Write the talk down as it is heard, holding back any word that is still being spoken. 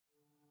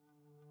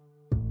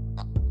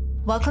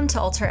Welcome to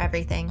Alter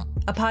Everything,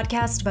 a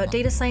podcast about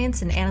data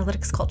science and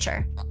analytics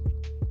culture.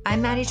 I'm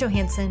Maddie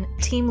Johansson,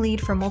 team lead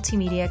for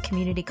multimedia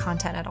community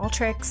content at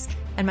Alteryx,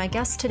 and my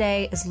guest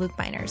today is Luke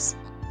Miners.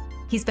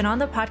 He's been on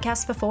the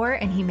podcast before,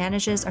 and he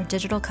manages our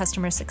digital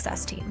customer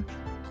success team.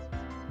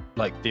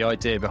 Like the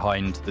idea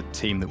behind the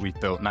team that we've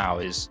built now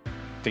is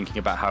thinking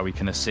about how we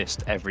can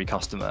assist every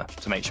customer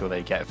to make sure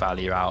they get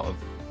value out of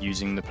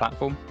using the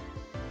platform.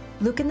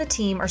 Luke and the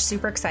team are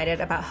super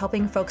excited about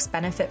helping folks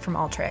benefit from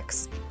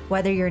Alteryx.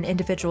 Whether you're an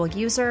individual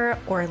user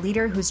or a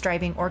leader who's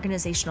driving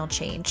organizational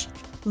change,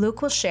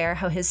 Luke will share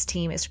how his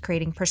team is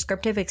creating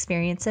prescriptive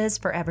experiences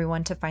for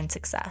everyone to find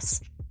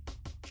success.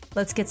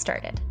 Let's get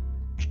started.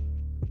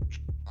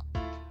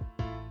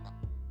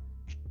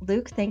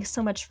 Luke, thanks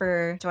so much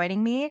for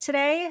joining me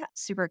today.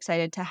 Super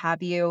excited to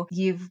have you.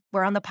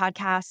 We're on the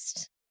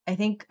podcast, I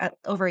think,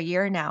 over a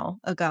year now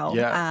ago.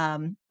 Yeah.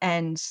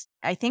 And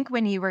I think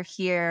when you were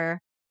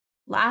here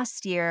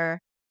last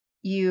year,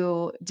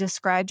 you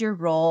described your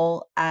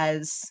role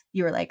as,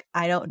 you were like,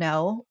 I don't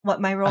know what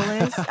my role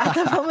is at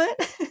the moment.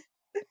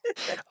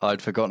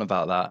 I'd forgotten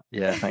about that.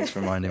 Yeah, thanks for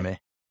reminding me.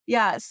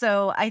 Yeah,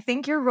 so I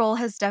think your role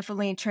has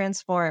definitely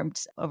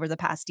transformed over the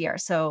past year.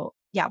 So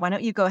yeah, why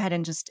don't you go ahead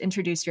and just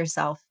introduce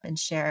yourself and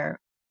share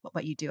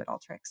what you do at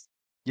Alteryx?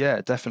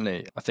 Yeah,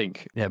 definitely. I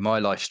think, my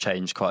life's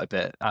changed quite a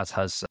bit, as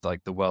has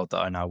like the world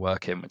that I now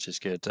work in, which is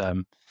good.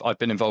 I've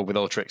been involved with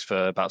Alteryx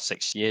for about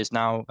 6 years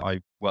now. I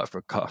work for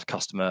a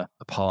customer,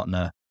 a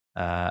partner,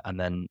 and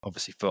then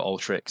obviously for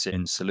Alteryx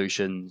in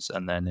solutions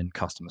and then in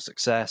customer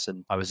success.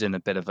 And I was in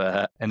a bit of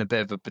a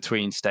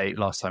between state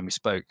last time we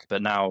spoke,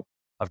 but now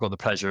I've got the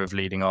pleasure of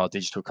leading our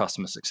digital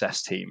customer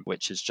success team,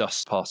 which has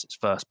just passed its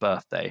first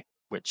birthday,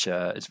 which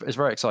is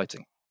very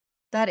exciting.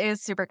 That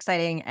is super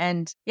exciting.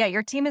 And yeah,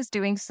 your team is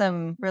doing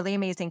some really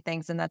amazing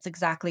things. And that's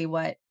exactly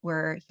what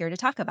we're here to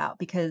talk about,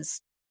 because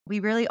we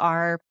really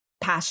are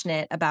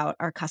passionate about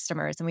our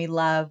customers and we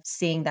love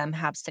seeing them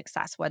have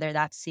success, whether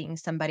that's seeing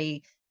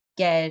somebody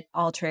get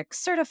Alteryx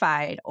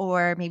certified,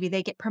 or maybe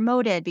they get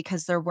promoted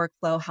because their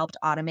workflow helped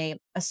automate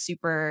a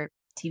super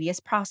tedious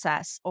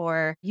process,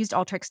 or used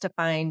Alteryx to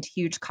find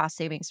huge cost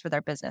savings for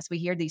their business. We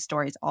hear these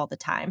stories all the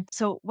time.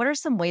 So what are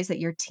some ways that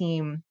your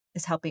team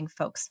is helping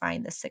folks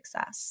find this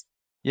success?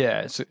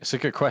 Yeah, it's a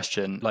good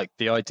question. Like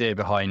the idea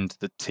behind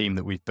the team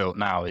that we've built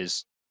now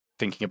is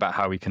thinking about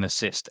how we can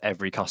assist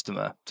every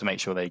customer to make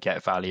sure they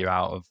get value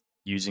out of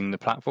using the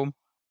platform.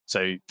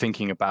 So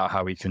thinking about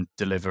how we can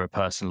deliver a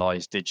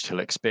personalized digital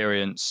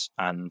experience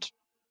and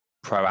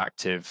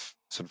proactive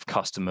sort of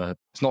customer,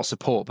 it's not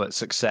support, but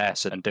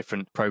success and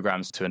different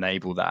programs to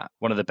enable that.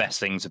 One of the best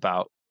things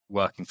about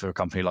working for a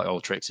company like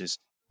Alteryx is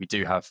we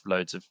do have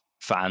loads of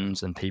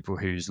fans and people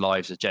whose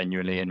lives are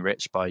genuinely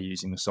enriched by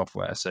using the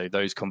software. So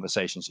those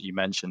conversations that you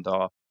mentioned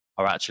are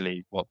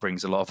actually what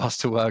brings a lot of us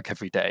to work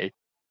every day.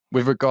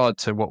 With regard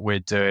to what we're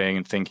doing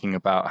and thinking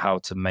about how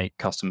to make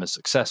customers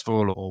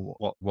successful,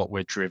 or what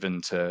we're driven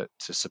to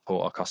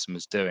support our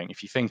customers doing,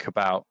 if you think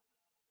about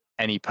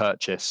any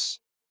purchase,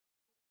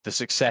 the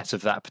success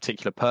of that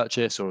particular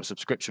purchase or a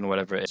subscription or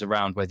whatever it is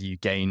around whether you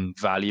gain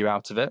value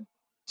out of it.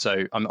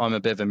 So I'm a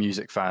bit of a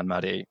music fan,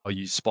 Maddie. I'll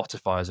use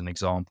Spotify as an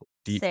example.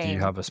 Do you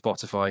have a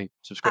Spotify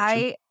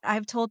subscription?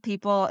 I've told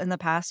people in the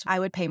past I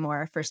would pay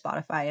more for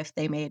Spotify if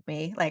they made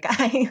me. Like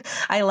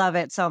I love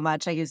it so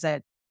much. I use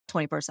it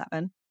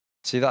 24/7.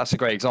 See, that's a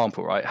great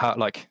example, right? How,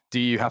 like, do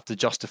you have to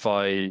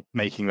justify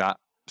making that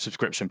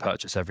subscription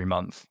purchase every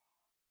month?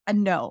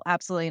 No,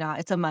 absolutely not.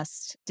 It's a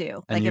must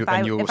do. And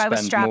like if I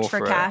was strapped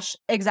for cash,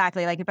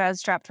 exactly. Like if I was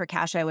strapped for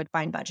cash, I would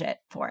find budget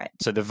for it.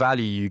 So the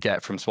value you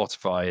get from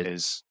Spotify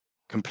is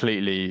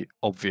completely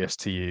obvious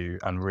to you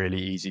and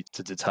really easy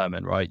to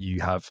determine, right?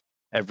 You have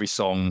every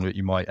song that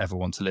you might ever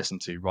want to listen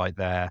to right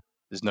there.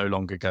 There's no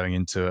longer going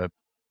into a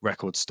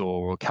record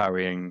store or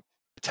carrying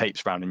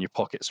tapes around in your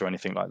pockets or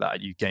anything like that.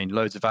 You gain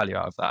loads of value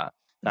out of that.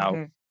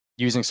 Now,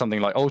 using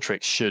something like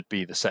Alteryx should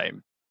be the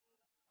same.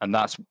 And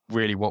that's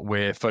really what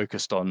we're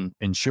focused on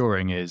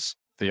ensuring is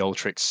the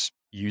Alteryx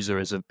user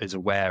is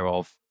aware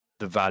of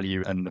the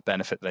value and the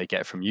benefit they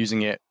get from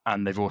using it.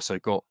 And they've also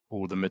got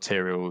all the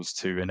materials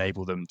to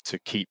enable them to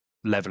keep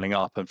leveling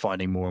up and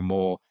finding more and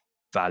more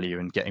value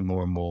and getting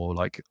more and more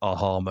like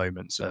aha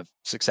moments of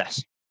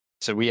success.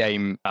 So we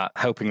aim at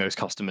helping those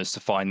customers to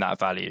find that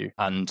value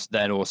and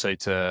then also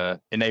to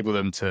enable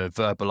them to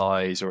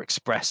verbalize or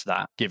express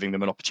that, giving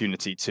them an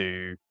opportunity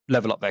to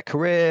level up their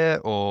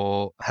career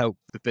or help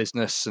the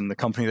business and the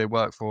company they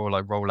work for,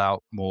 like roll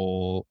out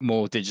more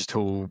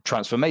digital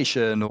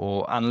transformation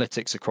or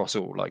analytics across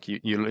all. Like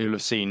you'll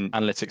have seen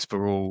Analytics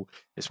for All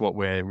is what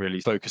we're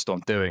really focused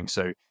on doing.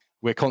 So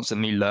we're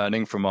constantly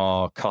learning from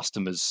our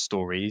customers'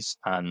 stories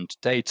and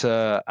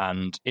data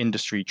and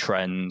industry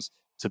trends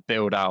to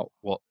build out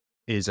what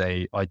is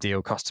a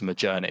ideal customer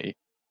journey.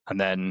 And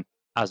then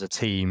as a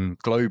team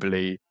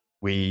globally,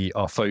 we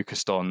are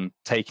focused on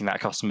taking that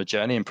customer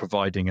journey and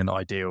providing an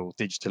ideal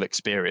digital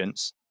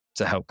experience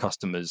to help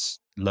customers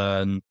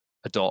learn,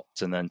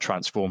 adopt, and then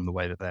transform the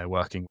way that they're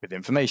working with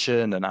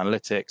information and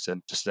analytics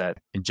and just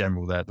in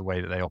general, the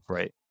way that they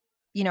operate.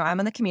 I'm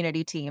on the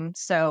community team,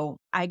 so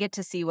I get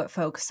to see what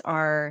folks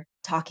are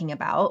talking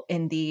about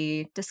in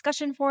the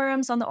discussion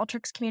forums on the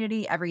Ultrix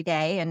community every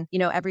day. And,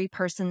 every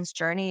person's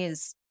journey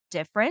is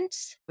different,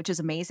 which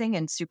is amazing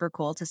and super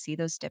cool to see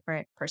those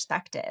different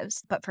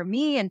perspectives. But for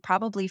me, and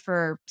probably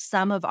for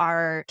some of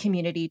our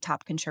community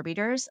top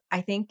contributors,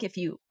 I think if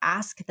you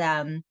ask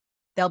them,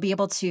 they'll be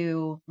able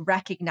to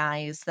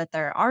recognize that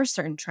there are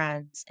certain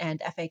trends and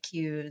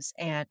FAQs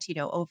and,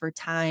 over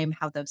time,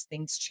 how those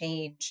things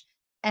change.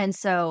 And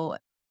so,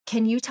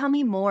 can you tell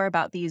me more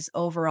about these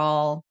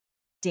overall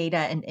data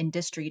and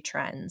industry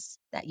trends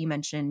that you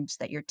mentioned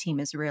that your team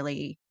is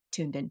really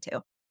tuned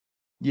into?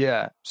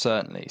 Yeah,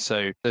 certainly.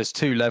 So there's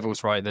two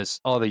levels, right?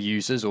 Are the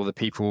users or the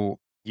people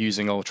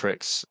using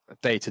Ultrix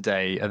day to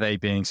day, are they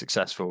being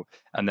successful?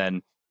 And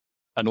then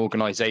an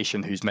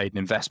organization who's made an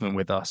investment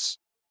with us,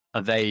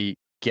 are they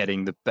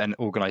getting the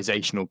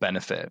organizational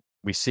benefit?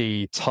 We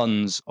see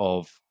tons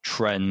of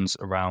trends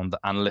around the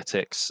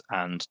analytics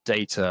and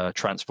data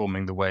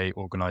transforming the way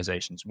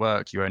organizations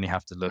work. You only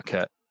have to look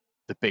at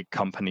the big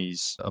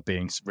companies are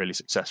being really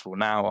successful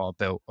now are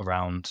built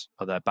around,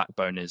 their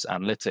backbone is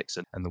analytics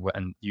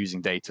and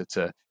using data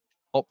to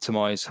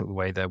optimize the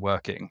way they're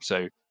working.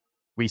 So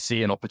we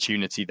see an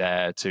opportunity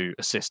there to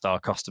assist our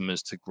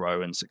customers to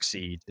grow and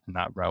succeed in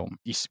that realm.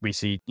 We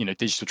see,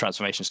 digital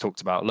transformations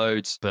talked about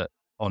loads, but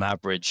on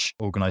average,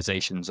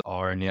 organizations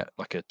are only at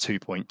like a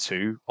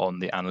 2.2 on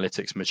the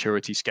analytics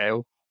maturity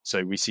scale.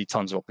 So we see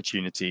tons of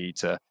opportunity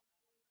to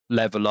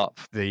level up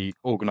the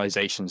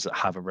organizations that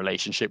have a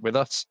relationship with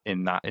us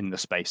in the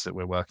space that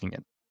we're working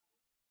in.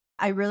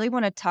 I really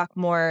want to talk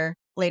more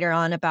later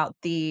on about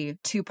the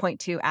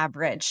 2.2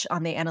 average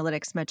on the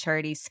analytics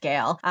maturity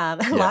scale. Yeah.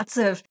 Lots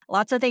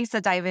of things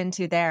to dive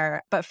into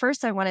there. But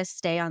first, I want to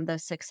stay on the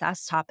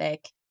success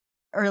topic.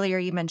 Earlier,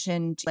 you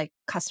mentioned like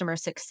customer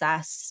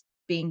success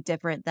being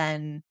different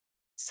than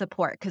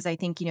support, because I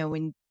think,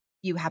 when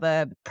you have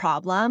a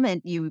problem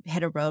and you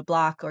hit a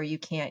roadblock or you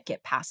can't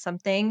get past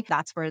something,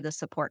 that's where the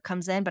support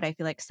comes in. But I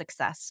feel like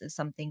success is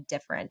something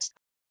different.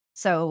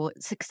 So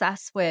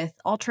success with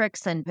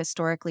Ultrix, and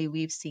historically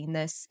we've seen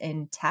this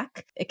in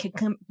tech, it can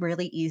come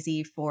really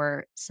easy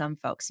for some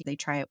folks. They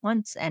try it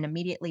once and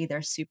immediately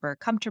they're super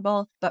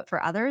comfortable. But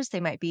for others,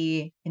 they might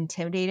be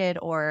intimidated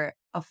or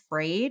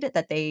afraid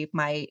that they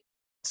might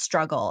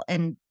struggle.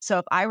 And so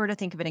if I were to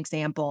think of an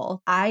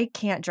example, I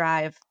can't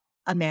drive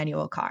a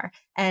manual car.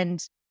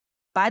 And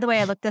by the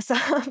way, I looked this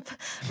up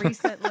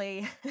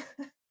recently.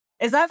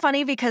 Is that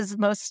funny? Because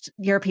most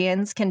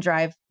Europeans can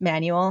drive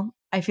manual.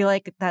 I feel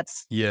like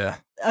that's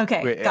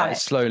okay. Got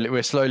it.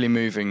 We're slowly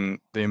moving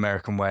the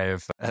American way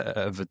of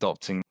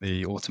adopting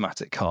the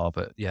automatic car,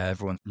 but yeah,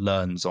 everyone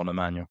learns on a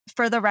manual.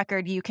 For the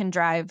record, you can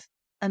drive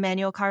a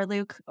manual car,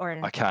 Luke, or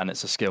I can.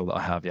 It's a skill that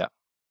I have. Yeah.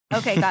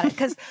 Okay, got it.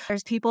 Because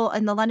there's people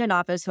in the London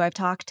office who I've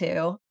talked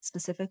to,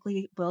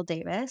 specifically Will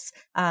Davis,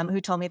 who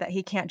told me that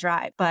he can't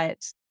drive.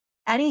 But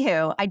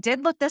anywho, I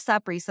did look this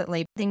up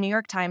recently. The New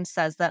York Times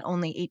says that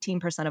only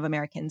 18% of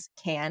Americans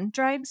can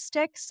drive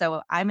stick.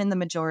 So I'm in the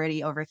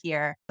majority over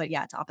here. But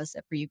yeah, it's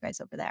opposite for you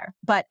guys over there.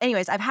 But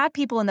anyways, I've had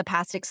people in the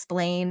past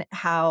explain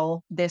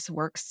how this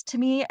works to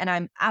me, and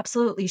I'm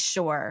absolutely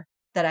sure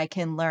that I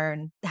can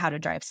learn how to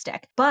drive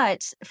stick.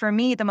 But for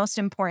me, the most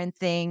important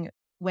thing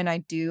when I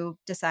do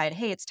decide,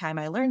 hey, it's time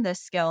I learn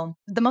this skill,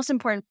 the most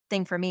important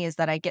thing for me is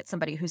that I get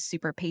somebody who's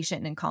super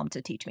patient and calm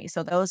to teach me.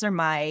 So those are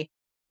my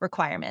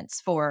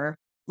requirements for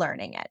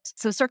learning it.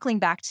 So circling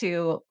back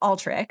to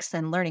Ultrix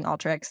and learning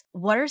Ultrix,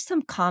 what are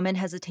some common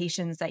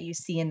hesitations that you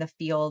see in the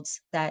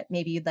fields that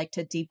maybe you'd like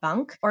to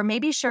debunk, or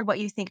maybe share what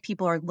you think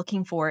people are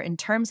looking for in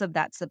terms of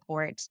that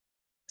support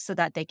so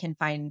that they can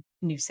find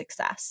new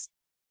success?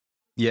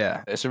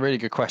 Yeah, it's a really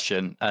good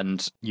question.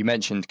 And you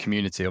mentioned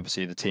community,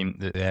 obviously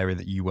the area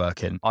that you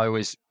work in.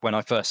 When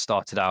I first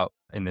started out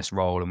in this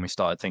role and we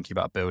started thinking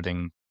about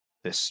building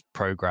this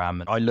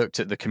program, and I looked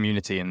at the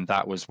community and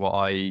that was what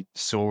I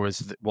saw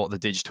as what the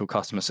digital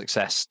customer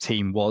success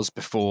team was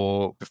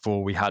before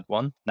we had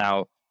one.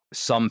 Now,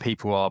 some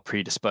people are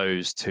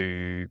predisposed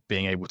to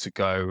being able to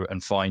go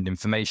and find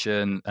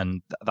information,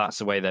 and that's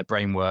the way their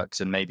brain works.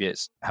 And maybe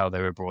it's how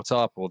they were brought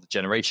up, or the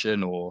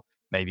generation, or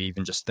maybe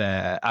even just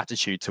their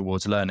attitude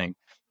towards learning.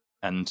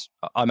 And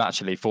I'm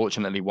actually,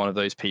 fortunately, one of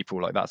those people.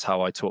 Like, that's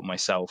how I taught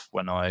myself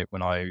when I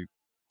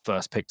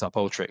first picked up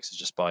Ultrix, is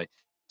just by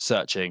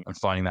searching and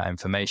finding that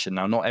information.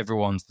 Now, not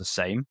everyone's the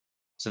same.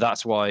 So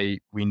that's why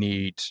we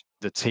need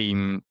the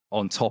team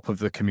on top of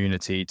the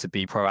community to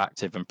be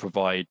proactive and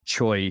provide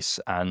choice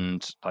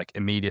and like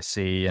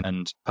immediacy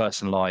and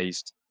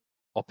personalized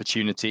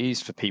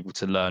opportunities for people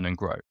to learn and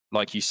grow.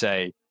 Like you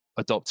say,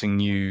 adopting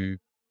new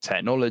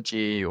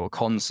technology or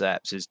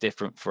concepts is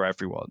different for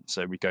everyone.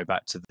 So we go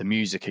back to the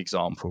music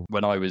example.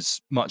 When I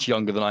was much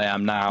younger than I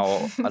am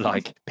now,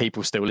 like,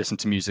 people still listen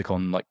to music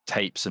on like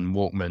tapes and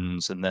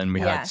Walkmans, and then we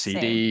had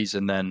CDs. Same.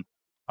 And then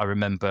I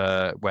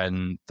remember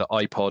when the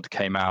iPod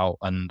came out,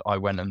 and I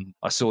went and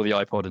I saw the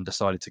iPod and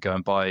decided to go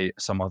and buy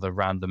some other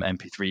random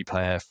MP3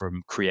 player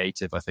from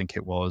Creative, I think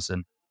it was.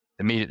 And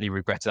immediately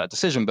regretted that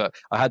decision. But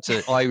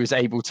I was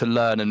able to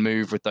learn and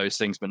move with those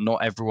things, but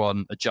not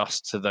everyone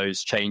adjusts to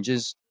those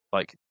changes.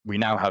 Like we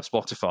now have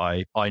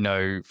Spotify. I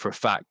know for a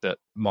fact that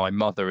my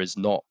mother is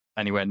not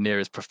anywhere near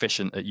as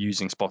proficient at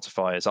using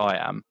Spotify as I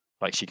am.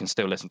 Like she can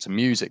still listen to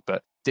music,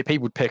 but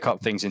people pick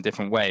up things in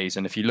different ways.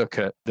 And if you look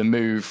at the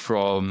move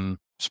from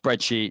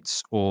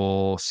spreadsheets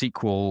or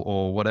SQL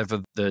or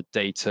whatever the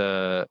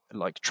data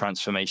like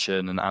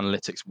transformation and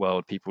analytics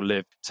world people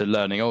live to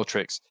learning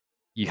Alteryx,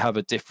 you have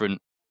a different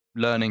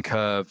learning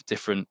curve,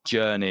 different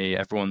journey.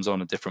 Everyone's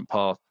on a different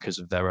path because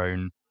of their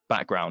own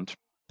background.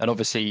 And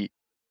obviously,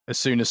 as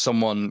soon as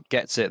someone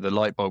gets it, the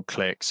light bulb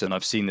clicks, and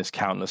I've seen this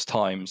countless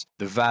times,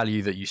 the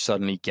value that you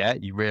suddenly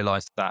get, you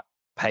realize that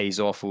pays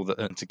off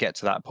and to get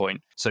to that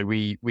point. So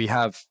we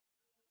have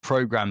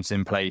programs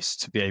in place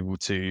to be able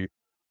to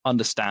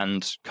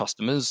understand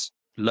customers,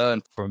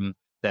 learn from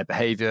their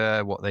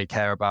behavior, what they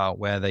care about,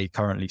 where they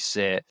currently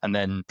sit, and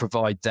then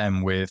provide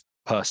them with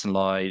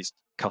personalized,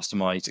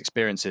 customized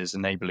experiences,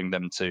 enabling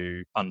them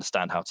to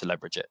understand how to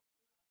leverage it.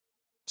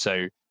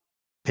 So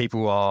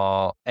people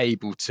are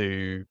able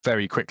to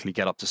very quickly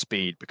get up to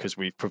speed because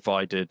we've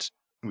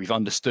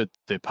understood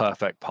the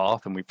perfect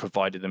path, and we've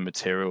provided them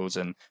materials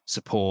and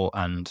support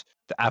and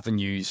the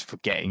avenues for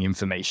getting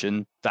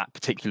information that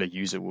particular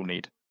user will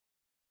need.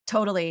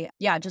 Totally.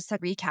 Yeah. Just to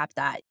recap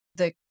that,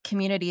 the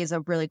community is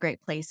a really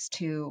great place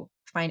to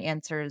find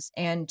answers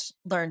and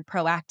learn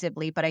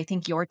proactively. But I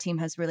think your team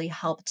has really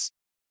helped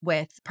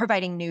with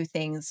providing new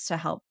things to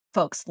help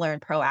folks learn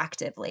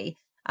proactively.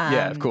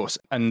 Yeah, of course.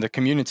 And the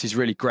community is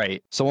really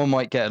great. Someone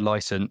might get a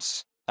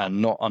license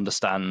and not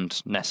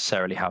understand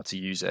necessarily how to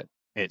use it.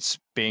 It's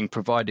being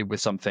provided with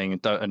something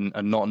and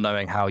not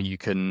knowing how you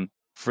can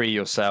free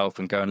yourself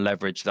and go and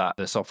leverage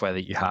the software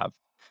that you have.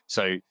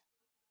 So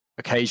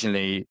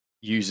occasionally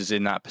users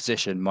in that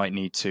position might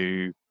need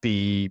to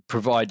be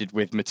provided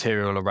with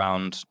material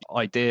around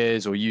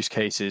ideas or use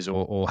cases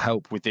or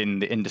help within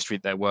the industry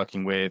they're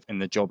working with in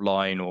the job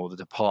line or the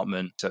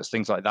department. So it's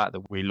things like that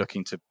we're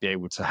looking to be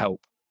able to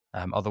help.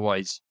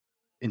 Otherwise,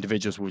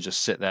 individuals will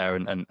just sit there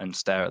and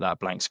stare at that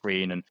blank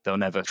screen, and they'll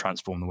never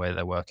transform the way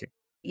they're working.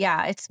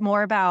 Yeah, it's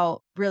more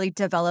about really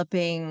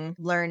developing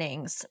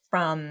learnings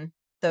from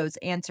those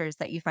answers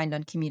that you find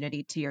on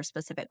community to your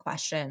specific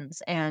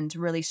questions and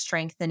really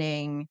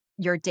strengthening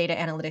your data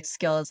analytics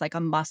skills like a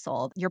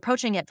muscle. You're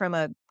approaching it from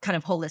a kind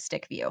of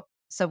holistic view.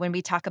 So when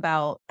we talk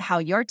about how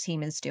your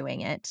team is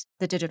doing it,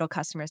 the digital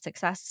customer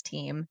success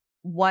team,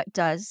 what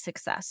does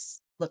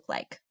success look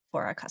like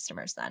for our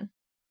customers then?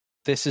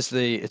 This is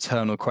the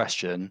eternal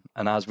question.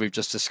 And as we've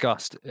just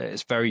discussed,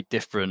 it's very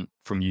different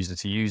from user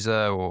to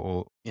user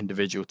or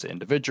individual to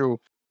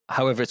individual.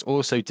 However, it's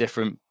also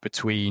different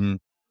between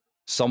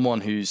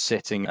someone who's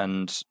sitting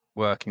and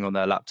working on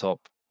their laptop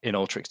in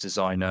Alteryx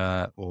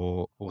Designer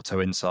or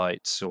Auto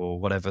Insights or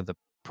whatever the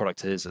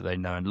product is that they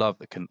know and love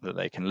that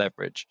they can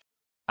leverage,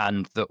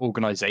 and the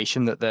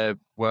organization that they're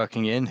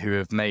working in who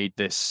have made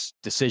this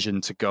decision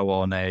to go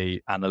on a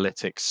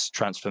analytics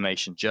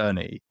transformation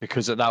journey,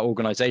 because at that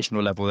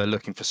organizational level, they're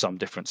looking for some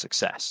different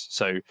success.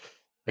 So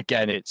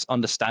again, it's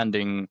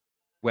understanding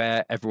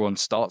where everyone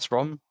starts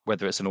from,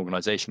 whether it's an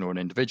organization or an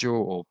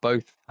individual or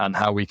both, and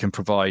how we can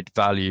provide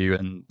value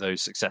and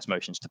those success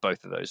motions to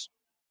both of those.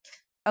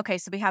 Okay,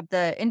 so we have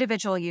the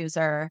individual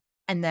user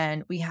and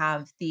then we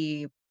have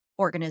the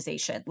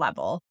organization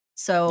level.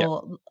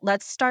 So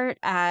Let's start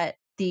at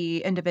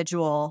the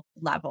individual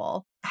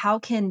level. How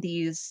can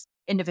these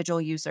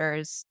individual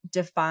users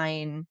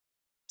define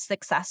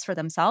success for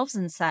themselves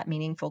and set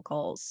meaningful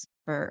goals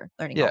for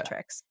learning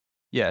Alteryx?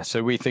 Yeah,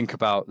 so we think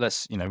about,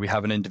 we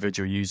have an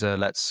individual user,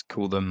 let's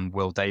call them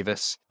Will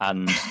Davis,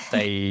 and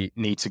they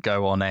need to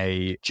go on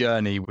a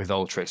journey with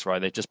Alteryx,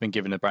 right? They've just been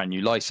given a brand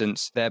new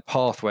license. Their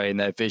pathway and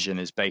their vision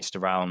is based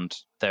around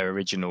their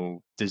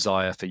original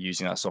desire for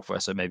using that software.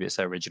 So maybe it's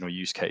their original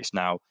use case.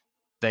 Now,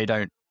 they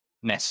don't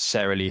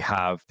necessarily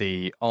have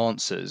the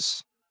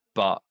answers,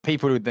 but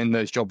people within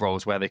those job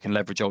roles where they can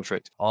leverage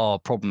Alteryx are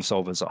problem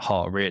solvers at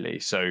heart, really.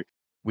 So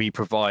we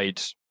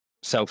provide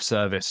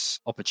self-service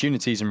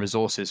opportunities and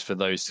resources for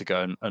those to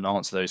go and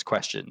answer those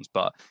questions.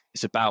 But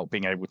it's about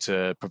being able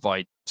to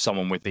provide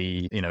someone with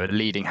a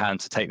leading hand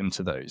to take them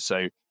to those.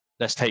 So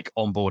let's take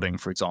onboarding,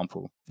 for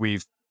example.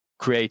 We've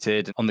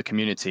created on the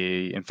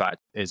community, in fact,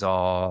 is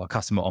our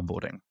customer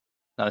onboarding.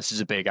 Now, this is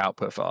a big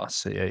output for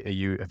us.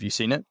 Have you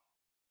seen it?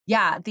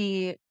 Yeah,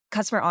 the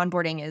customer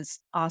onboarding is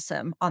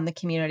awesome on the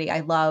community.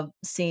 I love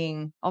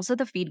seeing also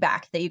the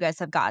feedback that you guys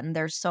have gotten.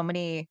 There's so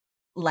many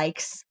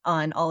likes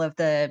on all of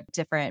the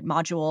different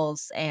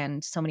modules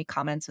and so many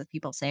comments with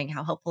people saying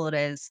how helpful it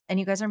is. And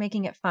you guys are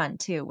making it fun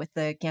too with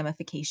the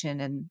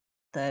gamification and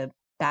the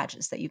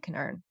badges that you can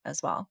earn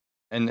as well.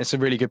 And it's a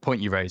really good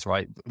point you raise,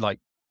 right? Like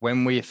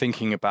when we're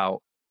thinking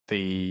about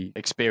the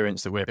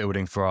experience that we're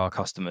building for our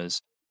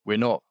customers, we're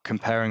not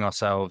comparing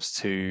ourselves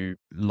to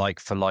like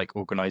for like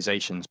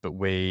organizations, but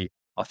we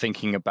are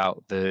thinking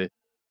about the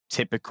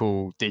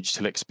typical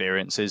digital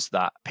experiences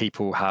that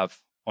people have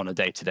on a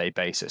day-to-day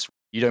basis.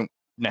 You don't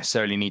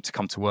necessarily need to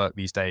come to work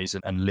these days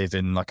and live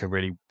in like a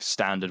really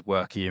standard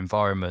worky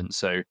environment.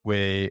 So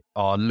we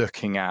are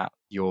looking at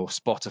your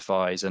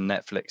Spotify's and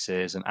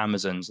Netflix's and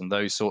Amazon's and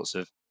those sorts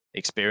of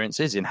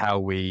experiences in how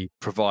we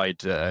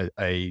provide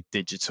a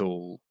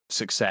digital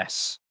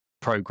success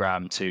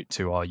program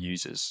to our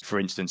users. For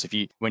instance,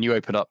 when you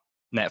open up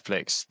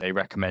Netflix, they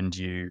recommend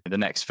you the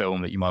next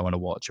film that you might want to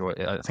watch, or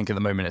I think at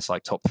the moment it's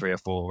like top 3 or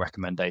 4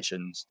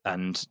 recommendations,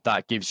 and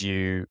that gives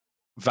you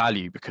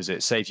value because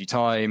it saves you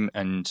time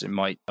and it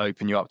might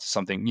open you up to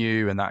something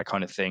new and that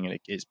kind of thing, and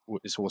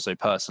it's also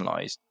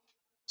personalized.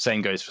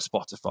 Same goes for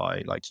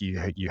Spotify. Like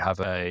you have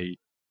a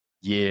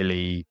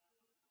yearly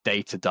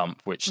data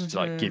dump which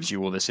like gives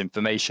you all this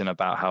information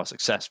about how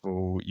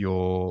successful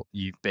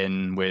you've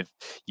been with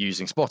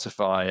using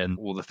Spotify and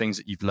all the things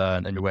that you've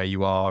learned and where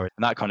you are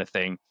and that kind of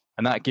thing.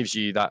 And that gives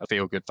you that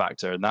feel good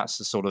factor. And that's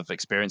the sort of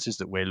experiences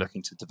that we're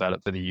looking to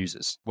develop for the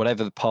users.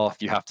 Whatever the path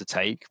you have to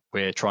take,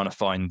 we're trying to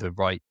find the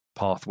right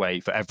pathway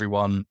for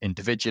everyone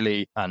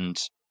individually. And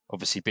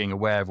obviously being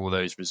aware of all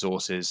those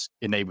resources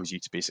enables you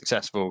to be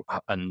successful.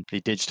 And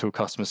the digital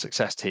customer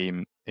success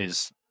team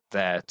is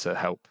there to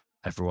help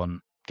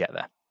everyone get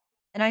there.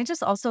 And I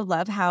just also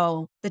love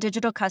how the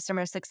digital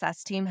customer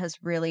success team has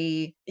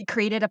really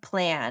created a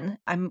plan.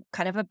 I'm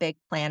kind of a big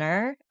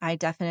planner. I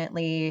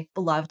definitely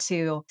love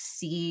to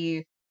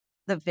see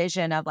the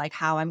vision of like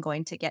how I'm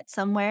going to get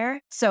somewhere.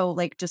 So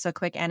like just a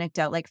quick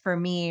anecdote, like for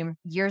me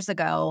years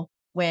ago,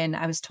 when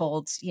I was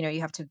told,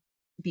 you have to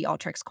be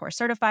Alteryx core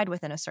certified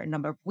within a certain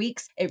number of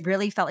weeks, it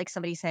really felt like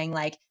somebody saying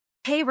like,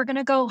 hey, we're going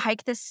to go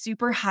hike this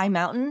super high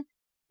mountain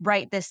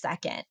right this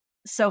second.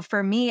 So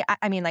for me,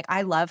 I mean, like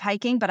I love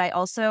hiking, but I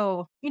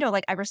also,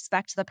 like I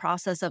respect the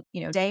process of,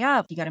 day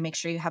up. You got to make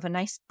sure you have a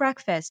nice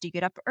breakfast. You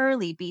get up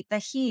early, beat the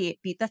heat,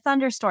 beat the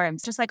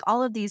thunderstorms, just like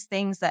all of these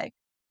things that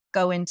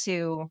go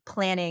into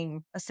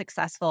planning a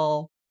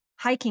successful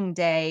hiking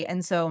day.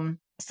 And so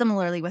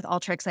similarly with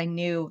Alteryx, I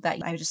knew that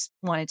I just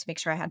wanted to make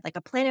sure I had like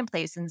a plan in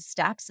place and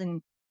steps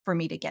and for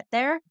me to get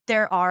there.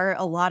 There are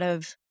a lot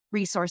of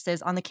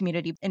resources on the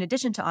community in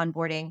addition to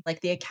onboarding, like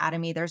the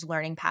academy, there's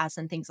learning paths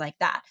and things like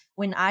that.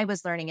 When I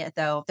was learning it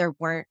though, there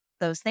weren't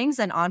those things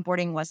and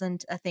onboarding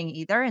wasn't a thing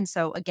either. And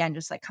so again,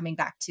 just like coming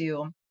back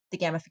to the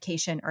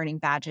gamification, earning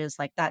badges,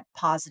 like that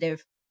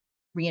positive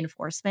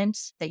reinforcement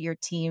that your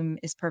team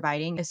is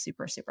providing is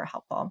super, super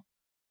helpful.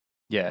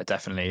 Yeah,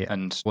 definitely.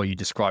 And what you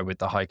described with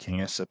the hiking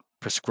is a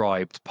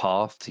prescribed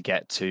path to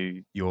get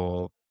to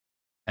your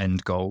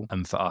end goal.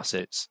 And for us,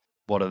 it's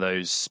what are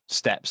those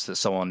steps that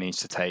someone needs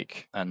to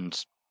take?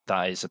 And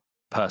that is a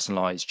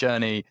personalized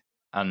journey.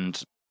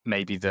 And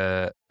maybe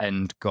the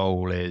end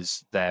goal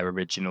is their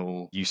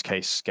original use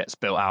case gets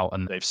built out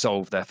and they've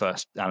solved their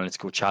first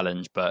analytical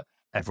challenge. But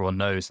everyone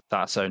knows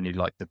that's only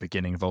like the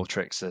beginning of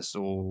Alteryx. There's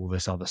all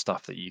this other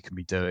stuff that you can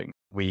be doing.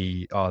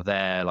 We are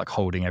there like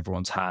holding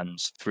everyone's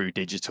hands through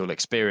digital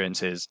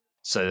experiences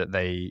so that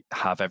they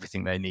have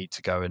everything they need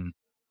to go and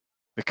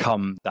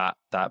become that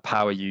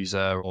power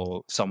user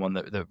or someone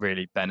that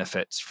really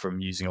benefits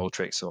from using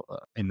Alteryx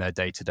in their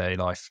day-to-day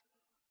life.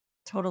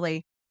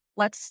 Totally.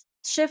 Let's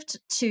shift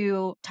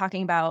to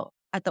talking about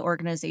at the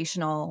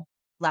organizational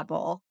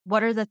level.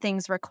 What are the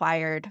things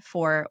required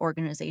for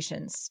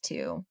organizations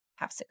to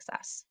have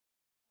success?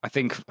 I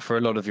think for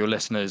a lot of your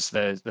listeners,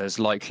 there's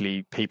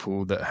likely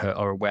people that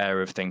are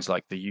aware of things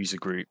like the user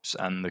groups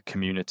and the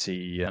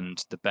community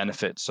and the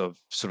benefits of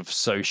sort of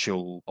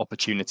social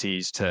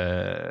opportunities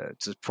to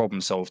problem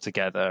solve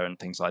together and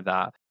things like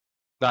that.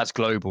 That's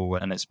global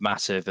and it's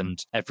massive,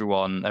 and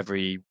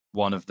every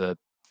one of the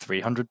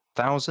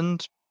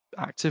 300,000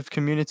 active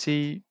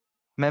community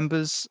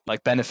members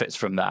like benefits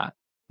from that.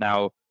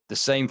 Now, the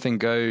same thing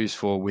goes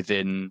for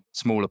within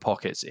smaller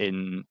pockets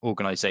in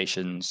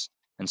organizations.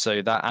 And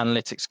so that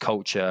analytics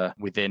culture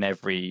within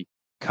every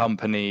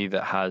company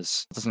that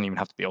doesn't even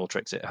have to be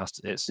Alteryx,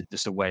 it's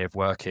just a way of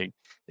working,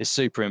 is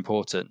super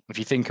important. If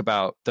you think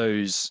about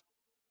those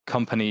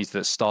companies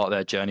that start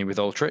their journey with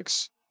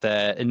Alteryx,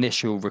 their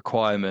initial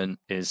requirement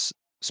is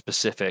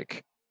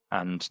specific,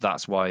 and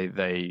that's why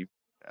they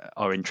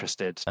are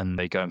interested and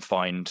they go and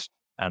find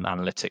an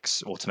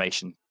analytics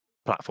automation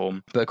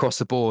platform. But across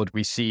the board,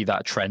 we see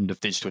that trend of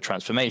digital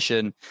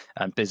transformation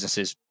and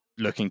businesses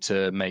looking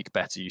to make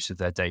better use of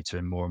their data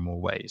in more and more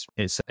ways.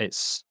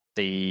 It's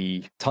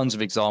the tons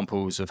of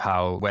examples of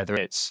how, whether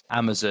it's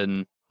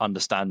Amazon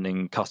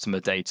understanding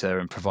customer data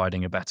and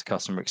providing a better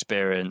customer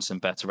experience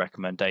and better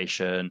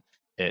recommendation,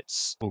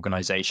 it's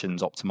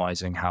organizations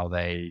optimizing how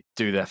they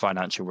do their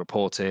financial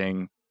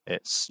reporting,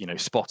 it's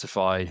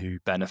Spotify who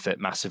benefit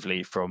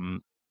massively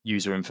from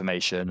user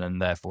information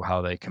and therefore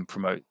how they can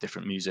promote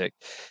different music.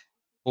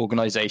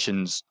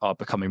 Organizations are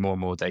becoming more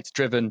and more data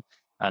driven,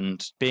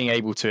 and being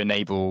able to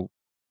enable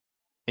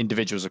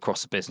individuals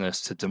across the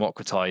business to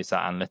democratize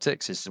that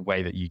analytics is the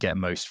way that you get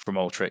most from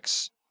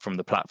Alteryx, from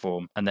the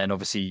platform. And then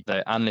obviously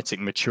the analytic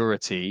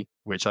maturity,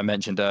 which I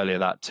mentioned earlier,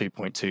 that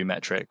 2.2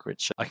 metric,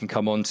 which I can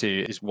come on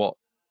to, is what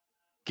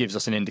gives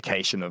us an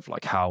indication of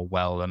like how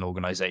well an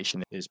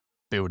organization is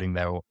building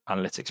their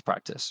analytics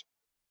practice.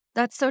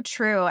 That's so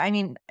true. I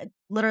mean,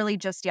 literally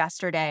just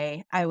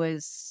yesterday, I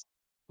was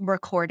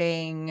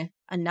recording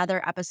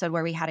another episode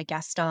where we had a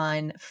guest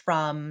on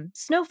from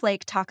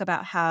Snowflake talk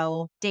about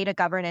how data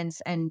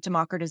governance and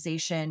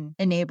democratization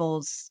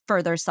enables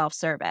further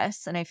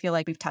self-service. And I feel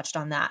like we've touched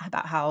on that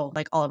about how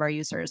like all of our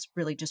users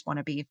really just want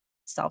to be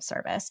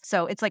self-service.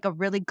 So it's like a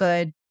really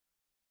good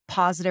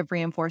positive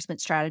reinforcement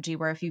strategy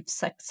where if you've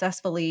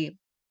successfully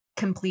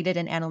completed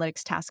an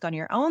analytics task on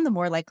your own, the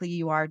more likely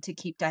you are to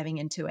keep diving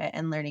into it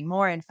and learning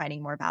more and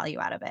finding more value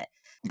out of it.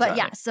 But Exactly.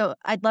 yeah, so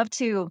I'd love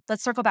to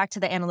let's circle back to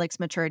the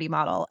analytics maturity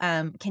model.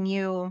 Can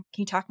you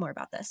talk more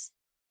about this?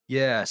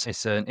 Yes,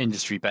 it's an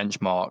industry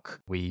benchmark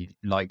we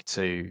like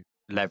to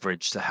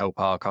leverage to help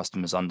our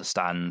customers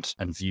understand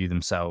and view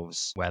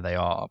themselves where they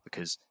are.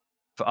 Because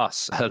for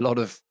us, a lot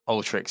of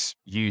Ultrix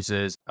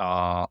users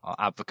are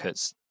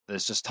advocates.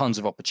 There's just tons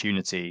of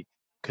opportunity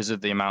because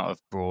of the amount of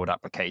broad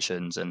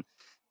applications and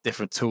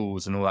different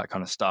tools and all that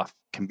kind of stuff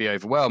can be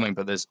overwhelming,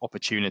 but there's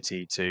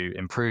opportunity to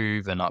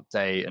improve and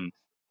update. And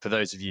for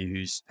those of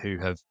you who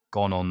have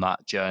gone on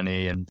that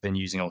journey and been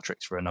using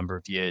Ultrix for a number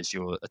of years,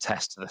 you'll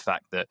attest to the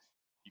fact that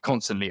you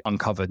constantly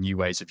uncover new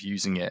ways of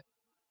using it.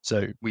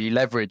 So we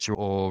leverage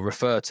or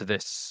refer to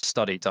this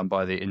study done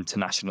by the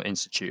International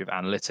Institute of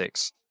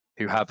Analytics,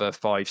 who have a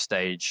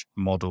 5-stage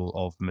model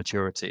of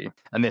maturity.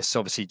 And this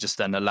obviously just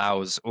then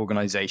allows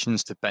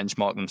organizations to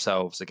benchmark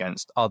themselves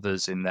against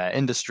others in their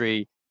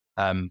industry,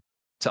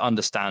 to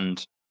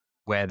understand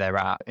where they're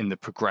at in the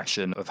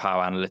progression of how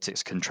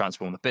analytics can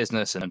transform the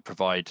business and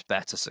provide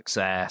better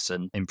success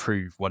and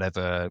improve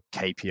whatever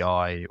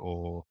KPI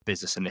or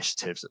business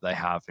initiatives that they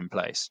have in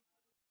place.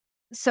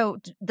 So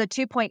the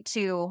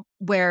 2.2,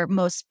 where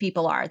most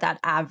people are, that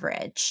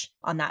average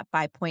on that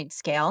 5-point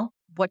scale,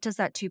 what does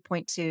that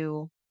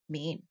 2.2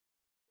 mean?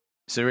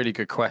 It's a really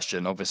good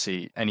question.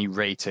 Obviously, any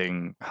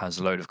rating has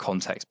a load of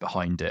context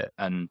behind it.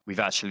 And we've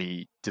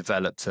actually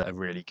developed a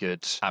really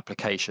good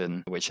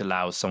application which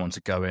allows someone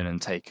to go in and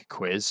take a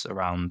quiz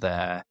around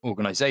their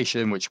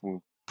organization, which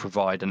will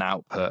provide an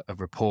output, a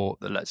report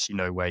that lets you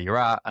know where you're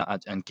at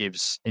and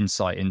gives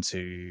insight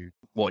into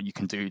what you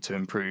can do to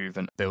improve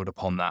and build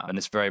upon that. And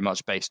it's very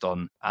much based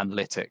on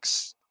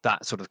analytics,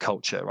 that sort of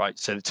culture, right?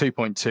 So the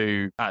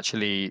 2.2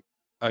 actually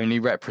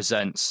only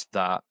represents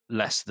that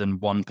less than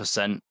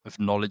 1% of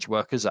knowledge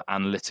workers are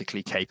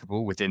analytically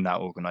capable within that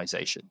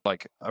organization.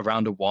 Like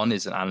around a 1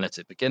 is an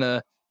analytic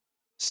beginner.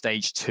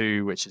 Stage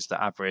 2, which is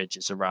the average,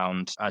 is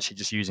around actually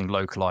just using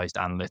localized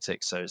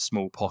analytics. So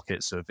small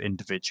pockets of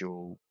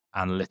individual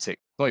analytic,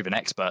 not even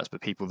experts, but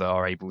people that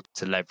are able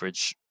to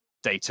leverage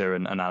data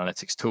and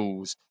analytics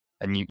tools.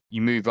 And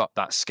you move up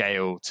that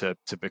scale to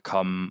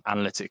become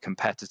analytic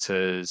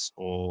competitors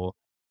or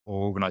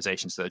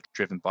organizations that are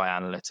driven by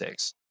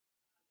analytics.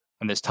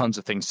 And there's tons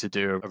of things to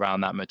do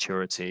around that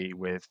maturity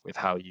with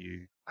how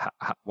you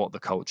what the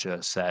culture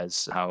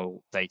says, how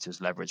data is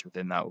leveraged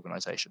within that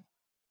organization.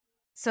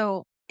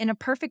 So, in a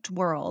perfect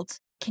world,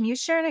 can you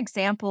share an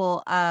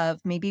example of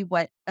maybe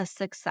what a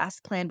success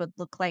plan would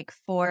look like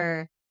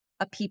for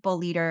a people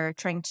leader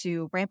trying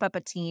to ramp up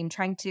a team,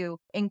 trying to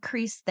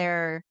increase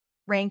their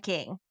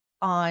ranking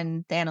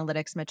on the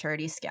analytics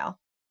maturity scale?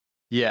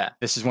 Yeah,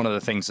 this is one of the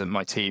things that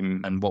my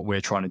team and what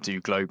we're trying to do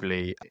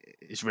globally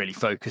is really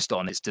focused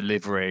on, is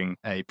delivering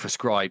a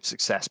prescribed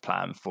success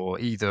plan for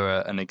either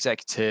an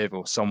executive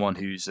or someone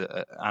who's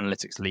an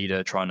analytics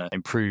leader trying to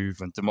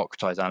improve and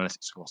democratize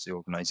analytics across the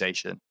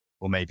organization.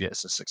 Or maybe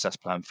it's a success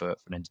plan for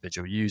an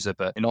individual user.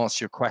 But in answer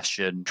to your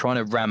question, trying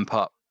to ramp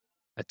up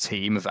a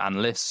team of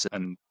analysts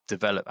and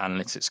develop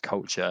analytics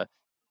culture,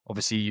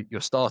 obviously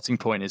your starting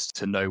point is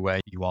to know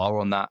where you are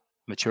on that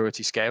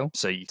maturity scale.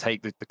 So you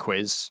take the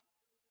quiz,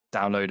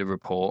 download a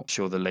report. I'm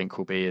sure the link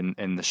will be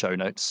in the show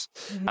notes,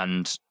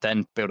 and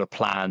then build a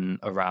plan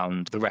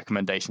around the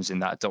recommendations in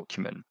that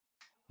document.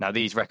 Now,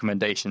 these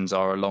recommendations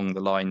are along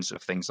the lines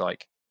of things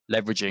like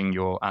leveraging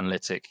your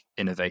analytic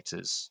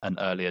innovators and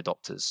early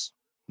adopters.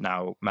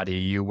 Now, Maddie, are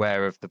you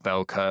aware of the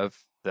bell curve,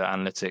 the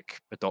analytic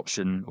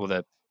adoption or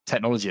the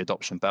technology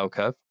adoption bell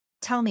curve?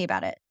 Tell me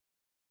about it.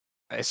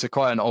 It's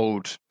quite an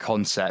old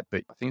concept,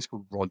 but I think it's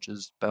called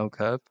Rogers bell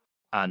curve.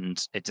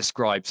 And it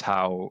describes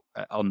how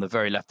on the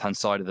very left-hand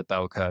side of the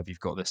bell curve,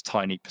 you've got this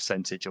tiny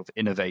percentage of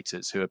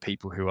innovators who are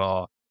people who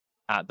are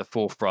at the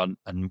forefront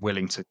and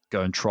willing to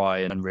go and try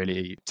and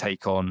really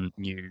take on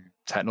new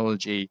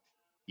technology.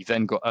 You've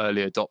then got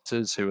early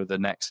adopters who are the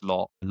next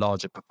lot,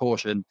 larger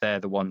proportion. They're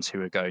the ones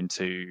who are going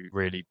to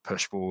really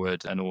push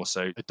forward and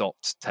also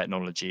adopt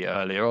technology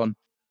earlier on.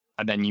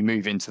 And then you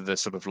move into the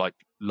sort of like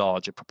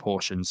larger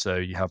proportion. So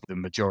you have the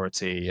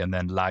majority and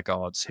then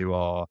laggards who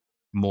are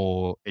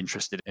more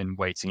interested in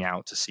waiting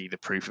out to see the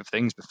proof of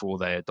things before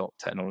they adopt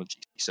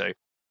technology. So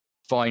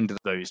find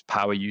those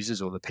power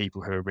users or the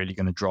people who are really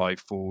going to drive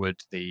forward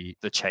the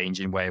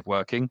change in way of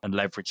working and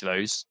leverage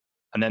those.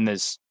 And then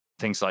there's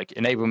things like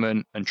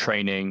enablement and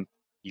training.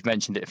 You've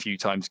mentioned it a few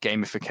times,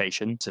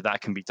 gamification. So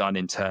that can be done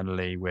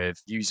internally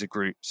with user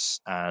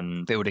groups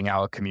and building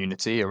our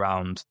community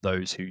around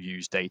those who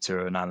use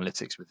data and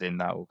analytics within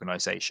that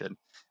organization.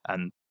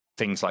 And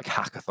things like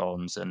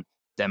hackathons and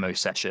demo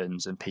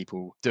sessions and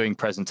people doing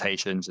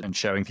presentations and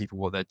showing people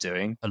what they're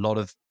doing. A lot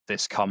of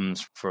this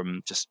comes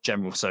from just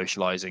general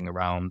socializing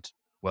around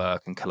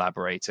work and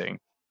collaborating.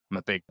 I'm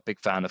a big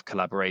fan of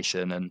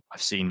collaboration, and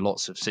I've seen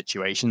lots of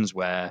situations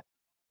where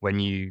when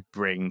you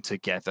bring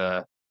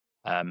together,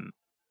 I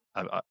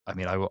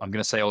mean, I'm going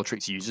to say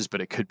Alteryx users,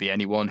 but it could be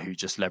anyone who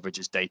just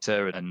leverages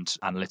data and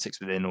analytics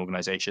within an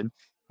organization.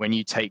 When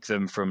you take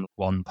them from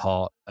one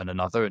part and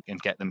another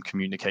and get them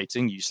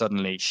communicating, you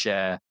suddenly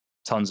share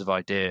tons of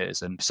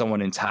ideas. And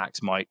someone in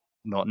tax might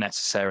not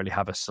necessarily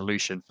have a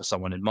solution for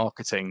someone in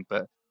marketing,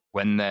 but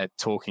when they're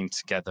talking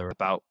together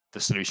about the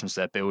solutions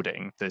they're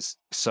building, there's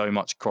so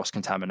much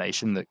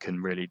cross-contamination that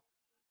can really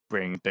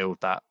build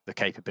the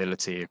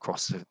capability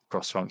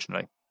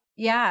cross-functionally.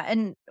 Yeah.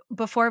 And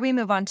before we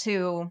move on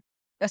to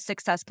a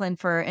success plan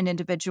for an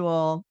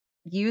individual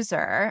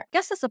user, I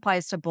guess this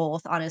applies to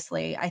both,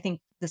 honestly. I think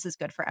this is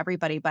good for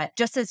everybody. But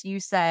just as you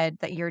said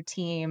that your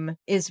team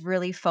is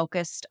really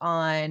focused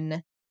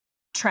on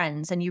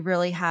trends and you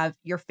really have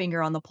your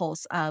finger on the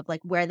pulse of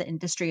like where the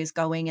industry is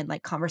going and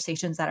like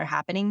conversations that are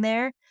happening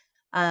there,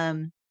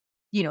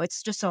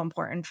 it's just so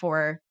important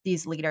for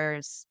these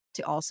leaders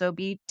to also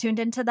be tuned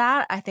into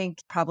that. I think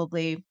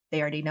probably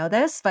they already know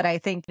this, but I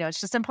think,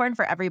 it's just important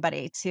for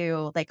everybody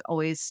to like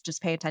always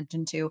just pay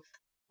attention to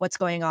what's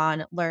going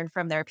on, learn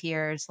from their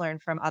peers, learn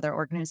from other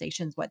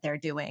organizations what they're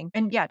doing.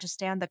 And yeah, just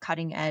stay on the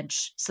cutting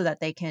edge so that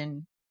they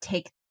can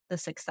take the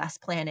success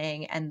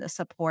planning and the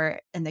support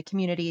and the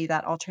community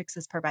that Alteryx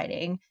is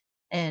providing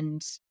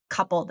and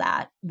couple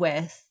that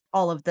with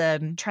all of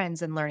the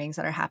trends and learnings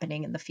that are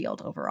happening in the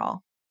field overall.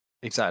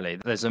 Exactly.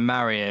 There's a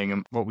marrying,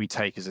 and what we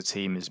take as a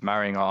team is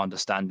marrying our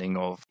understanding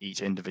of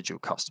each individual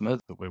customer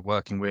that we're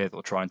working with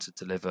or trying to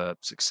deliver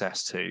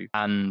success to,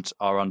 and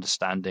our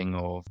understanding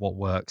of what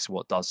works,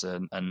 what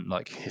doesn't, and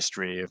like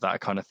history of that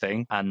kind of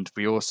thing. And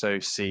we also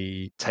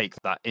take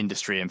that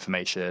industry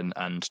information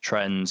and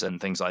trends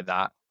and things like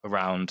that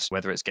around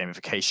whether it's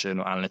gamification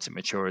or analytic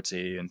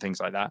maturity and things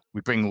like that. We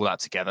bring all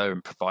that together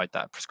and provide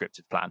that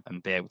prescriptive plan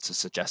and be able to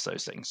suggest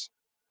those things.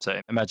 So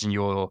imagine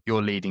you're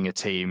leading a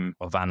team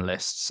of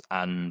analysts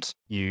and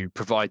you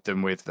provide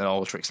them with an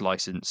Alteryx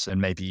license, and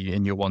maybe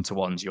in your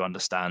one-to-ones you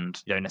understand,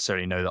 you don't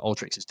necessarily know that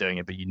Alteryx is doing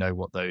it, but you know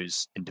what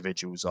those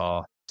individuals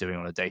are doing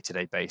on a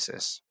day-to-day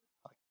basis.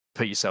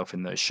 Put yourself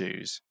in those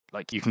shoes.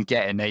 Like you can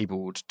get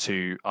enabled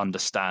to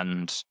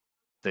understand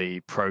the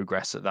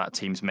progress that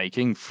team's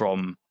making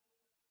from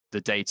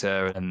the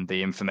data and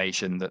the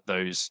information that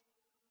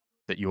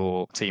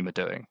your team are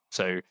doing.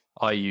 So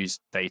I use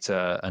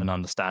data and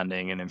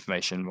understanding and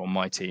information on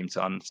my team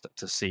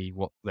to see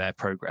what their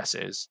progress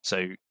is.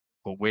 So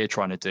what we're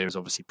trying to do is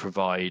obviously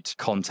provide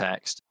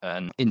context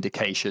and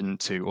indication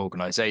to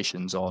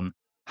organizations on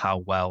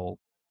how well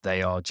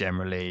they are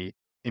generally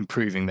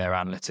improving their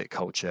analytic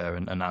culture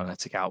and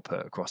analytic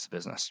output across the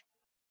business.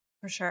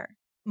 For sure.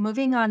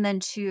 Moving on then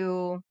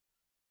to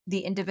the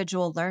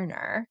individual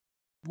learner,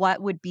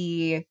 what would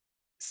be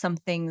some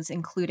things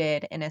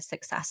included in a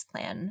success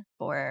plan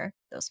for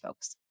those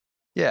folks?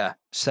 Yeah,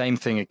 same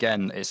thing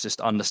again. It's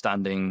just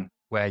understanding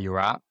where you're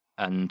at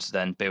and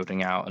then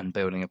building out and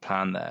building a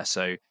plan there.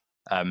 So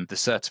the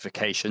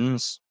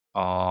certifications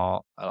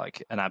are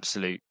like an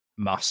absolute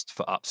must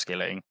for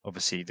upskilling.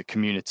 Obviously, the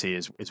community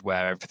is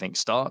where everything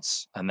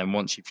starts. And then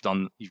once you've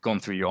gone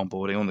through your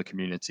onboarding on the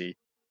community,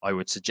 I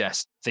would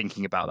suggest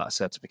thinking about that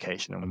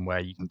certification and where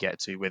you can get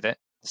to with it.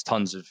 There's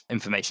tons of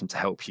information to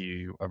help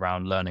you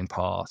around learning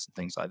paths and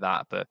things like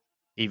that. But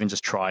even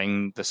just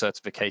trying the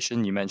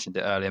certification, you mentioned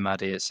it earlier,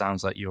 Maddie, it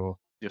sounds like your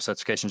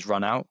certification's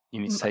run out. You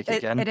need to take it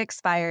again. It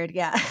expired,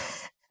 yeah.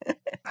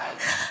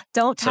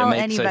 Don't tell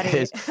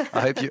anybody.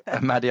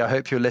 Maddie, I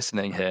hope you're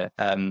listening here.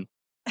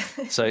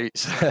 So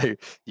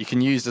you can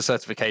use the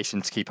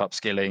certification to keep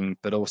upskilling,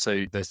 but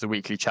also there's the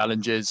weekly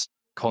challenges.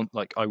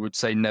 Like I would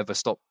say never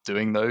stop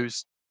doing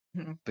those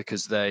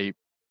because they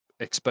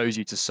expose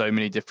you to so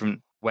many different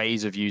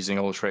ways of using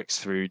Alteryx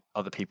through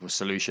other people's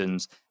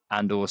solutions,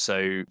 and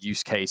also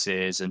use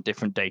cases and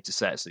different data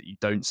sets that you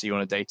don't see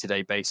on a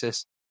day-to-day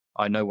basis.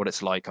 I know what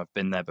it's like. I've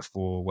been there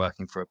before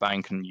working for a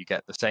bank, and you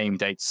get the same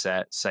data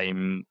set,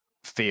 same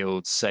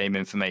fields, same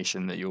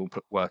information that you're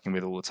working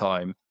with all the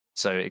time.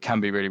 So it can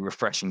be really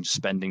refreshing just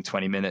spending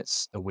 20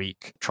 minutes a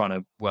week trying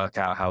to work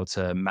out how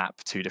to map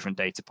two different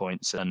data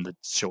points and the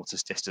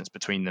shortest distance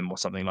between them or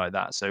something like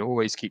that. So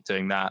always keep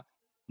doing that.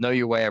 Know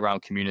your way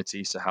around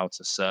community, so how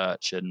to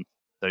search and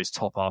those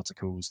top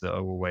articles that are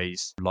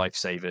always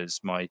lifesavers.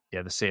 The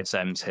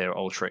CSMs here at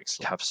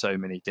Alteryx have so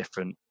many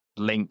different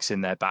links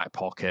in their back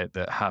pocket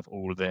that have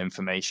all of the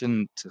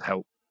information to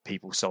help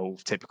people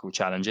solve typical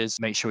challenges.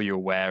 Make sure you're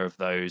aware of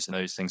those and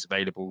those things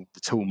available.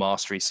 The Tool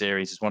Mastery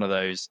series is one of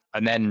those.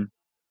 And then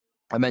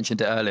I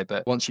mentioned it earlier,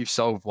 but once you've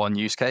solved one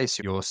use case,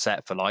 you're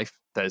set for life.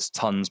 There's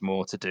tons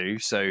more to do.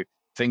 So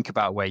think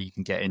about where you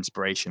can get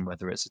inspiration,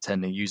 whether it's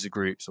attending user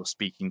groups or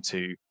speaking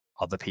to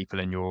other people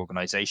in your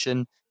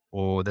organization.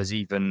 Or there's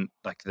even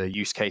like the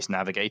use case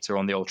navigator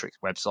on the Alteryx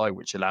website,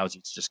 which allows you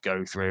to just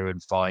go through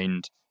and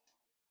find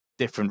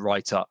different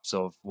write-ups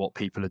of what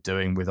people are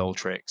doing with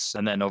Alteryx.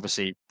 And then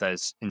obviously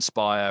there's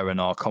Inspire and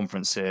our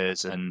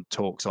conferences and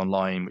talks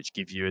online, which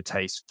give you a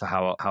taste for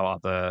how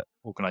other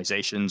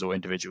organizations or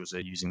individuals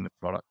are using the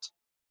product.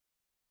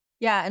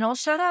 Yeah. And I'll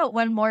shout out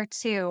one more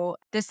too.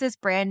 This is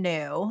brand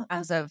new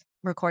as of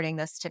recording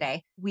this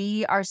today.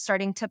 We are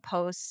starting to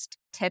post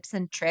tips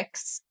and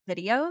tricks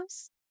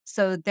videos.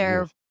 So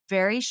they're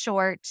very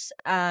short,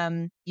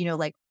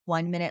 like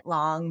 1 minute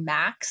long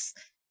max,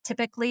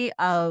 typically,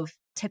 of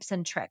tips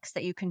and tricks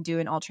that you can do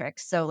in Alteryx.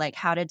 So like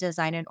how to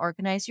design and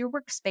organize your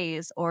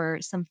workspace, or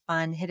some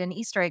fun hidden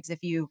Easter eggs if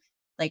you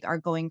like are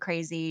going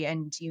crazy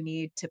and you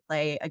need to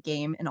play a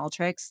game in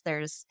Alteryx.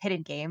 There's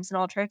hidden games in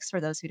Alteryx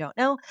for those who don't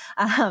know.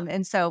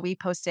 And so we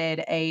posted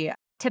a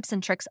tips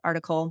and tricks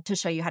article to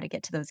show you how to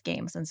get to those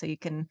games. And so you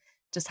can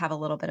just have a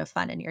little bit of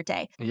fun in your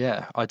day.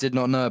 Yeah, I did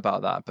not know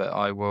about that, but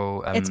I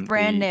will It's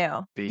brand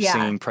new. be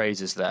singing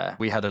praises there.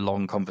 We had a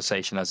long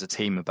conversation as a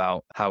team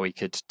about how we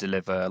could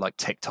deliver like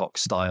TikTok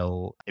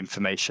style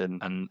information,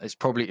 and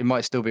it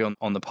might still be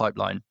on the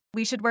pipeline.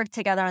 We should work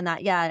together on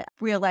that. Yeah.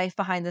 Real life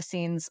behind the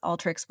scenes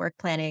Alteryx work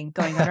planning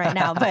going on right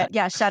now. But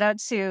yeah, shout out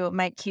to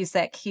Mike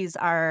Cusick. He's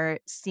our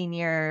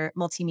senior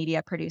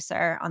multimedia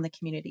producer on the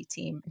community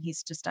team.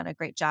 He's just done a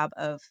great job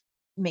of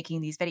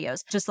making these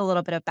videos. Just a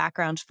little bit of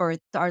background for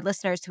our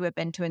listeners who have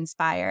been to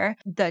Inspire.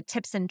 The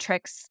tips and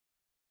tricks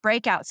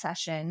breakout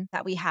session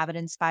that we have at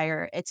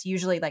Inspire, it's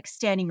usually like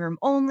standing room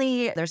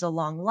only. There's a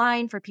long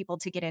line for people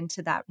to get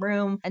into that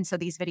room. And so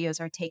these videos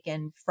are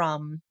taken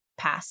from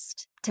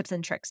past tips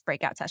and tricks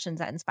breakout sessions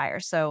at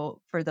Inspire.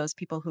 So for those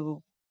people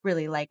who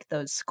really like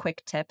those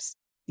quick tips,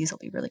 these will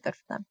be really good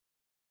for them.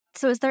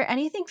 So is there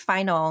anything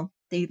final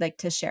that you'd like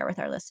to share with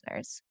our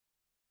listeners?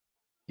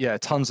 Yeah,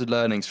 tons of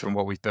learnings from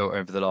what we've built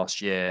over the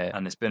last year,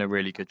 and it's been a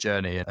really good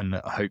journey. And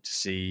I hope to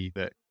see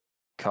that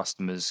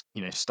customers,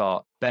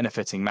 start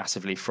benefiting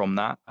massively from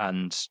that,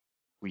 and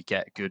we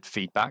get good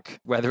feedback.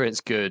 Whether it's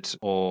good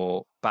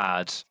or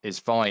bad is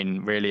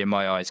fine, really, in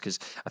my eyes, because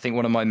I think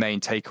one of my main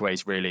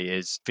takeaways really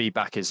is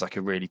feedback is like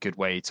a really good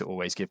way to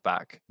always give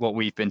back. What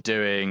we've been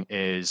doing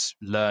is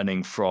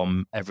learning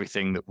from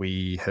everything that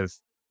we have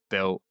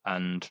built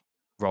and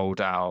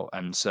rolled out,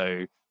 and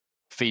so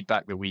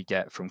feedback that we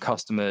get from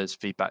customers,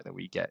 feedback that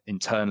we get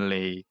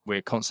internally,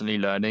 we're constantly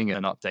learning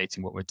and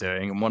updating what we're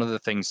doing. And one of the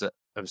things that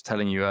I was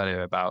telling you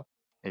earlier about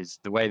is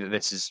the way that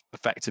this has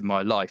affected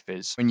my life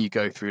is when you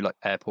go through like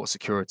airport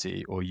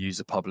security or use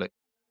a public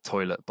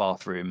toilet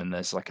bathroom, and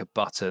there's like a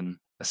button,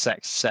 a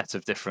set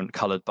of different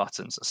colored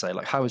buttons that say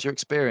like, how was your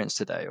experience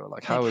today? Or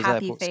like, how was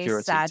airport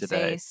security sad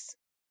today? Face.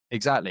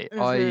 Exactly. Mm-hmm.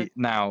 I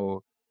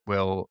now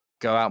will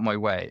go out my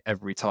way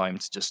every time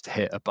to just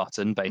hit a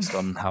button based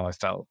on how I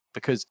felt,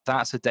 because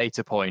that's a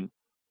data point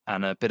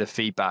and a bit of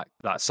feedback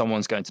that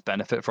someone's going to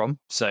benefit from.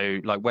 So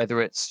like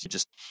whether it's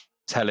just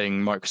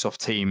telling Microsoft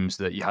Teams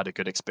that you had a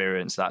good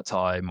experience that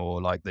time,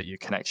 or like that your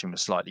connection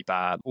was slightly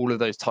bad, all of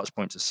those touch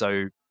points are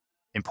so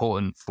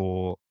important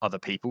for other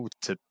people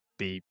to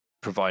be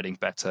providing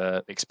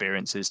better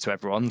experiences to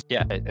everyone.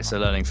 Yeah, it's a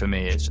learning for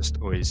me. It's just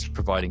always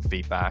providing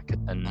feedback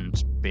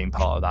and being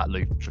part of that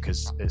loop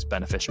because it's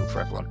beneficial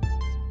for everyone.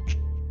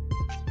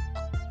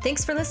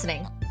 Thanks for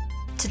listening.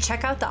 To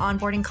check out the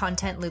onboarding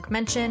content Luke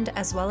mentioned,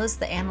 as well as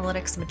the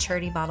analytics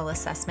maturity model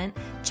assessment,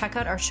 check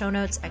out our show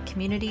notes at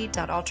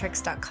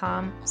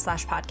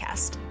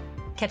community.alteryx.com/podcast.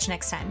 Catch you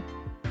next time.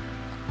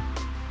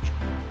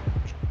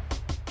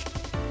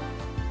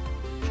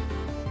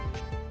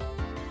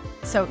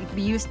 So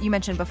you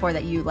mentioned before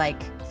that you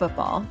like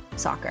football,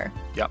 soccer.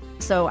 Yep.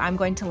 So I'm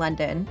going to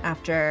London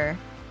after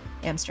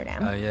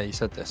Amsterdam. Yeah, you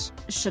said this.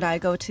 Should I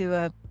go to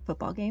a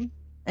football game?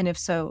 And if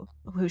so,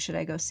 who should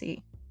I go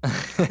see?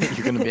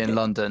 You're going to be in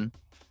London,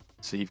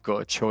 so you've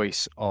got a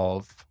choice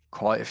of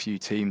quite a few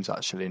teams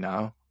actually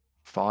now.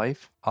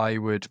 5. I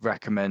would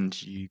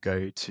recommend you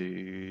go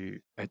to,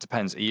 it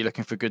depends. Are you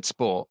looking for good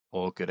sport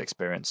or good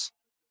experience?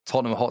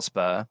 Tottenham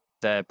Hotspur,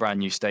 their brand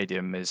new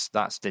stadium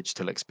that's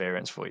digital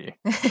experience for you.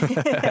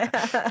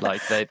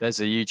 Like there's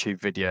a YouTube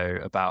video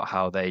about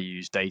how they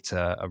use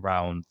data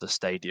around the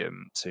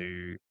stadium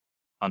to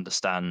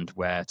understand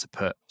where to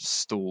put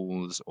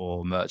stalls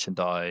or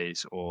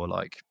merchandise or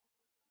like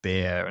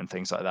beer and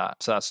things like that.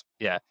 So that's,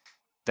 yeah,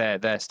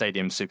 their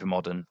stadium's super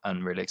modern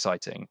and really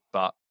exciting.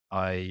 But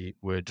I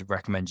would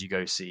recommend you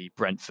go see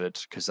Brentford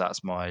because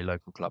that's my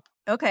local club.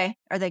 Okay.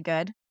 Are they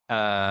good?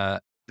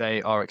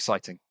 They are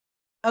exciting.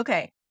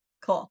 Okay,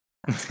 cool.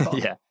 That's cool.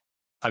 Yeah.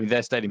 I mean,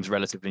 their stadium's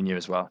relatively new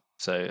as well.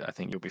 So I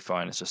think you'll be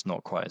fine. It's just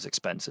not quite as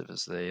expensive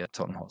as the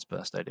Tottenham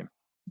Hotspur Stadium.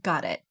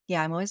 Got it.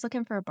 Yeah, I'm always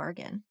looking for a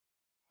bargain.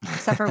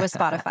 Except for with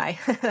Spotify.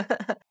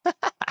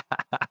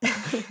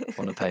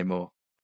 Want to pay more.